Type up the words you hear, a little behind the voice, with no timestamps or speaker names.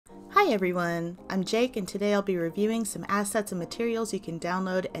Hi everyone, I'm Jake and today I'll be reviewing some assets and materials you can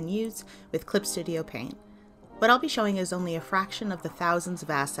download and use with Clip Studio Paint. What I'll be showing is only a fraction of the thousands of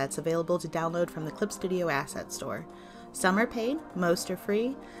assets available to download from the Clip Studio Asset Store. Some are paid, most are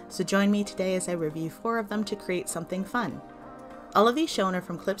free, so join me today as I review 4 of them to create something fun. All of these shown are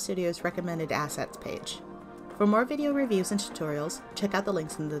from Clip Studio's recommended assets page. For more video reviews and tutorials, check out the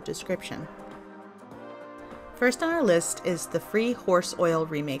links in the description. First on our list is the free Hoarse oil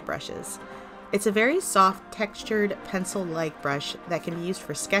Remake brushes. It's a very soft, textured, pencil-like brush that can be used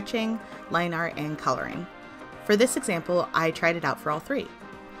for sketching, line art, and coloring. For this example, I tried it out for all 3.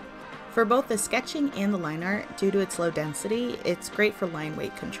 For both the sketching and the line art, due to its low density, it's great for line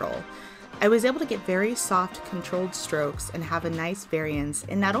weight control. I was able to get very soft, controlled strokes and have a nice variance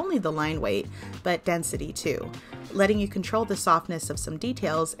in not only the line weight, but density too, letting you control the softness of some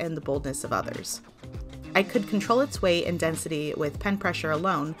details and the boldness of others. I could control its weight and density with pen pressure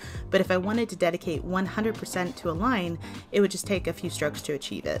alone, but if I wanted to dedicate 100% to a line, it would just take a few strokes to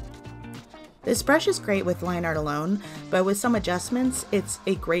achieve it. This brush is great with line art alone, but with some adjustments, it's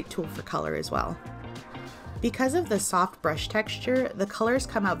a great tool for color as well. Because of the soft brush texture, the colors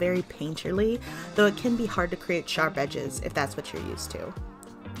come out very painterly, though it can be hard to create sharp edges if that's what you're used to.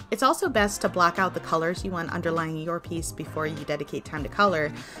 It's also best to block out the colors you want underlying your piece before you dedicate time to color,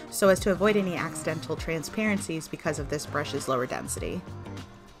 so as to avoid any accidental transparencies because of this brush's lower density.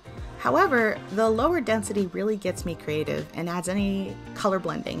 However, the lower density really gets me creative and adds any color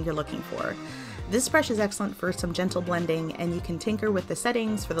blending you're looking for. This brush is excellent for some gentle blending, and you can tinker with the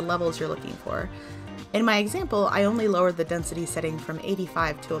settings for the levels you're looking for. In my example, I only lowered the density setting from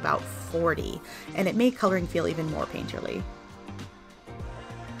 85 to about 40, and it made coloring feel even more painterly.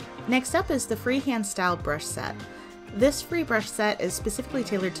 Next up is the Freehand style brush set. This free brush set is specifically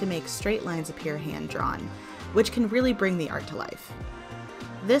tailored to make straight lines appear hand-drawn, which can really bring the art to life.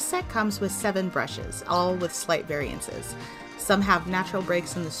 This set comes with 7 brushes, all with slight variances. Some have natural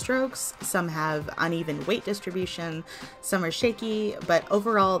breaks in the strokes, some have uneven weight distribution, some are shaky, but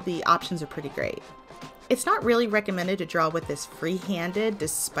overall the options are pretty great. It's not really recommended to draw with this free-handed,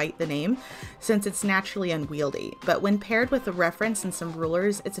 despite the name, since it's naturally unwieldy, but when paired with a reference and some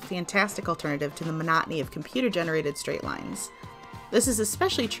rulers, it's a fantastic alternative to the monotony of computer-generated straight lines. This is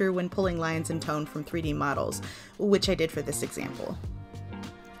especially true when pulling lines in tone from 3D models, which I did for this example.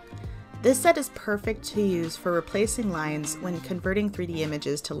 This set is perfect to use for replacing lines when converting 3D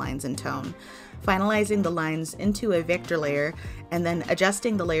images to lines in tone, finalizing the lines into a vector layer, and then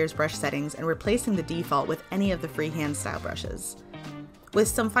adjusting the layer's brush settings and replacing the default with any of the freehand style brushes. With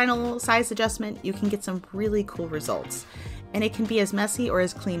some final size adjustment, you can get some really cool results, and it can be as messy or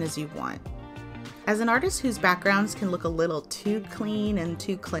as clean as you want. As an artist whose backgrounds can look a little too clean and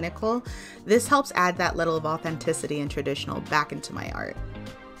too clinical, this helps add that level of authenticity and traditional back into my art.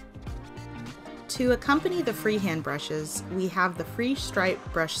 To accompany the freehand brushes, we have the free stripe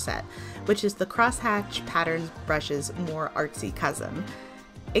brush set, which is the crosshatch patterns brush's more artsy cousin.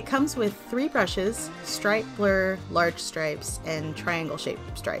 It comes with 3 brushes, stripe, blur, large stripes, and triangle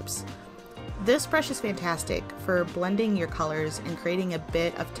shaped stripes. This brush is fantastic for blending your colors and creating a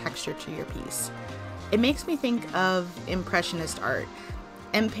bit of texture to your piece. It makes me think of impressionist art,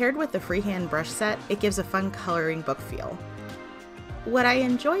 and paired with the freehand brush set, it gives a fun coloring book feel. What I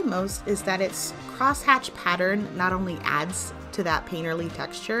enjoy most is that its crosshatch pattern not only adds to that painterly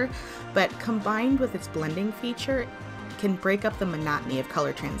texture, but combined with its blending feature, can break up the monotony of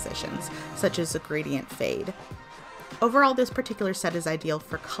color transitions, such as a gradient fade. Overall, this particular set is ideal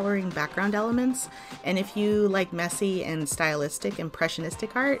for coloring background elements, and if you like messy and stylistic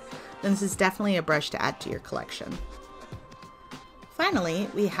impressionistic art, then this is definitely a brush to add to your collection. Finally,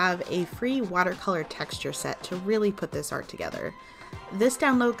 we have a free watercolor texture set to really put this art together. This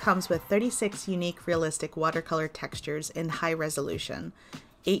download comes with 36 unique realistic watercolor textures in high resolution.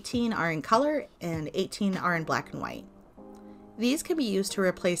 18 are in color and 18 are in black and white. These can be used to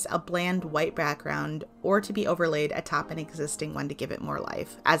replace a bland white background or to be overlaid atop an existing one to give it more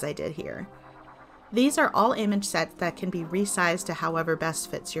life, as I did here. These are all image sets that can be resized to however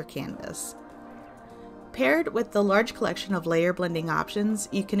best fits your canvas. Paired with the large collection of layer blending options,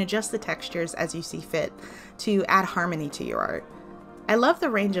 you can adjust the textures as you see fit to add harmony to your art. I love the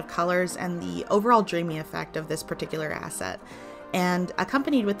range of colors and the overall dreamy effect of this particular asset, and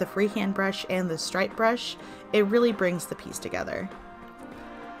accompanied with the freehand brush and the stripe brush, it really brings the piece together.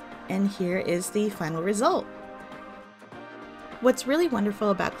 And here is the final result. What's really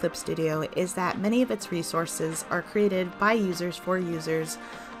wonderful about Clip Studio is that many of its resources are created by users for users,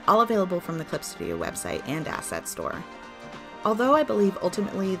 all available from the Clip Studio website and asset store. Although I believe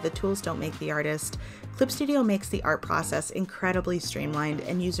ultimately the tools don't make the artist, Clip Studio makes the art process incredibly streamlined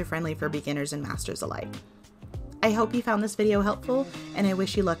and user-friendly for beginners and masters alike. I hope you found this video helpful, and I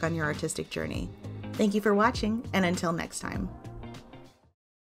wish you luck on your artistic journey. Thank you for watching, and until next time.